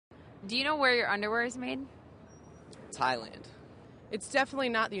Do you know where your underwear is made? Thailand. It's definitely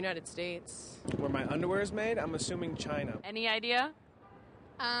not the United States. Where my underwear is made, I'm assuming China. Any idea?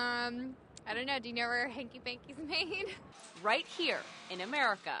 I don't know. Do you know where Hanky Panky's made? Right here in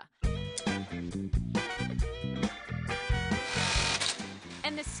America.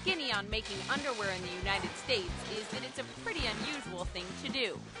 And the skinny on making underwear in the United States is that it's a pretty unusual thing to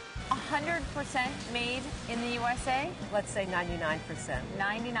do. 100% made in the U.S.A.? Let's say 99%.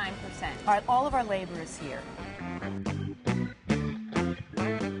 99%. All right, all of our labor is here.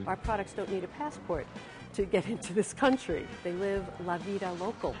 Our products don't need a passport to get into this country. They live la vida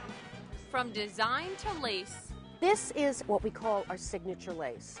local. From design to lace, This is what we call our signature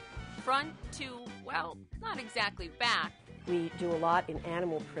lace. front to, well, not exactly back. We do a lot in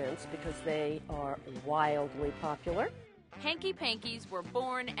animal prints because they are wildly popular. Hanky Pankies were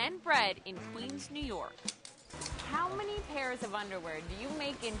born and bred in Queens, New York. How many pairs of underwear do you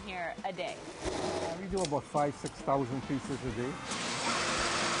make in here a day? We do about 6,000 pieces a day.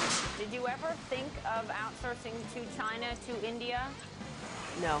 Did you ever think of outsourcing to China, to India?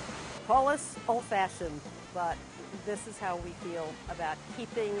 No. Call us old-fashioned, but this is how we feel about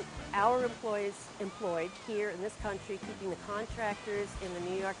keeping our employees employed here in this country, keeping the contractors in the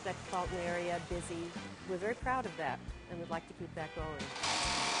New York metropolitan area busy. We're very proud of that, and we'd like to keep that going.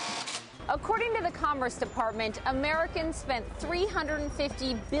 According to the Commerce Department, Americans spent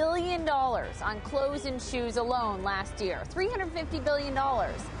 $350 billion on clothes and shoes alone last year. $350 billion.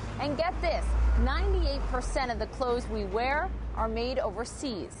 And get this, 98% of the clothes we wear are made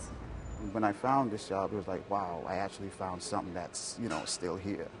overseas. When I found this job, it was like, wow, I actually found something that's, still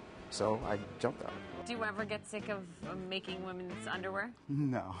here. So I jumped out. Do you ever get sick of making women's underwear?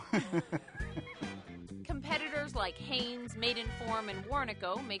 No. Competitors like Hanes, Maidenform, and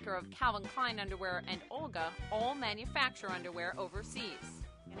Warnaco, maker of Calvin Klein underwear, and Olga, all manufacture underwear overseas.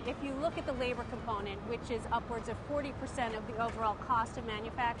 If you look at the labor component, which is upwards of 40% of the overall cost of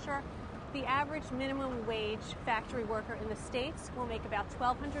manufacture, the average minimum wage factory worker in the States will make about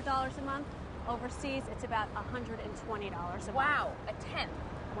 $1,200 a month. Overseas, it's about $120 a month. Wow, a tenth.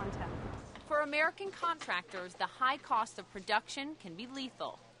 1/10. For American contractors, the high cost of production can be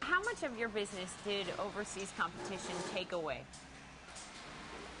lethal. How much of your business did overseas competition take away?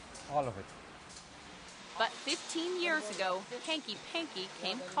 All of it. But 15 years ago, Hanky Panky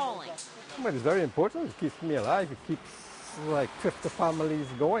came calling. But it's very important. It keeps me alive. It keeps like 50 families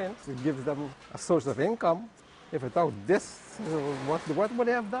going. It gives them a source of income. If without this, what would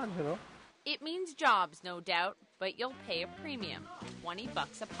they have done, It means jobs, no doubt, but you'll pay a premium,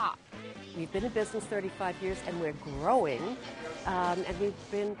 $20 a pop. We've been in business 35 years, and we're growing, and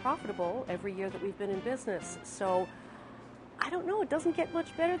we've been profitable every year that we've been in business. So I don't know. It doesn't get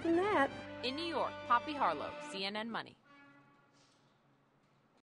much better than that. In New York, Poppy Harlow, CNN Money.